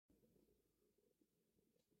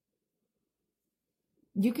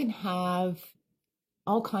You can have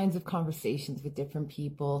all kinds of conversations with different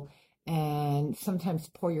people and sometimes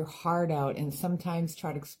pour your heart out and sometimes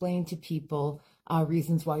try to explain to people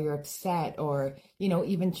reasons why you're upset or,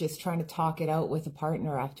 even just trying to talk it out with a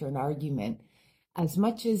partner after an argument. As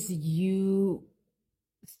much as you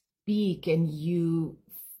speak and you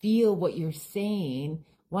feel what you're saying,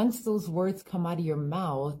 once those words come out of your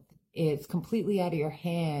mouth, it's completely out of your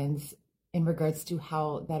hands in regards to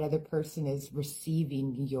how that other person is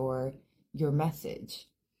receiving your message.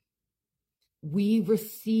 We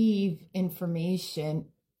receive information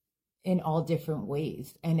in all different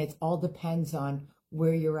ways, and it all depends on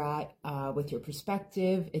where you're at with your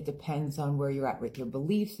perspective. It depends on where you're at with your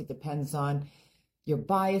beliefs. It depends on your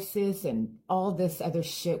biases and all this other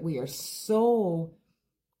shit. We are so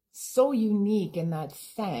unique in that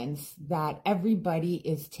sense that everybody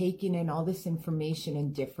is taking in all this information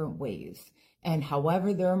in different ways. And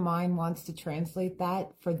however their mind wants to translate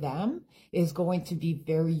that for them is going to be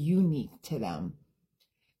very unique to them.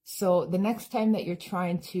 So the next time that you're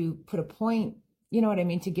trying to put a point, you know what I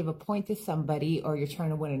mean, to give a point to somebody, or you're trying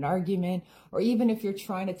to win an argument, or even if you're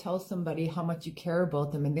trying to tell somebody how much you care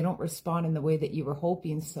about them and they don't respond in the way that you were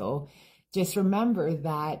hoping so, just remember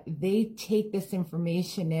that they take this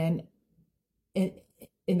information in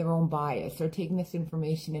their own bias. They're taking this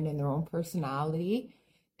information in their own personality,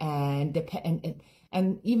 and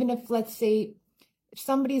even if, let's say, if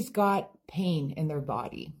somebody's got pain in their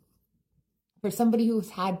body, for somebody who's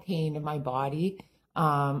had pain in my body,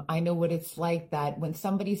 I know what it's like that when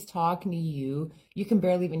somebody's talking to you, you can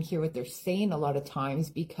barely even hear what they're saying a lot of times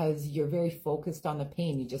because you're very focused on the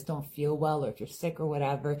pain. You just don't feel well, or if you're sick or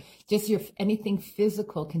whatever, just anything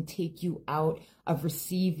physical can take you out of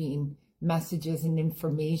receiving messages and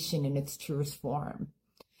information in its truest form.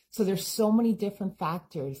 So there's so many different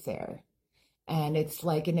factors there. And it's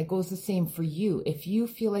like, and it goes the same for you. If you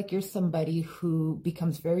feel like you're somebody who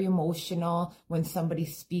becomes very emotional when somebody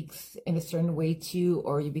speaks in a certain way to you,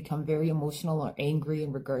 or you become very emotional or angry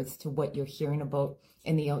in regards to what you're hearing about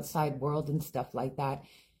in the outside world and stuff like that,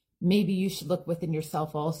 maybe you should look within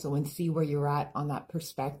yourself also and see where you're at on that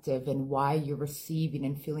perspective and why you're receiving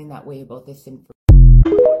and feeling that way about this information.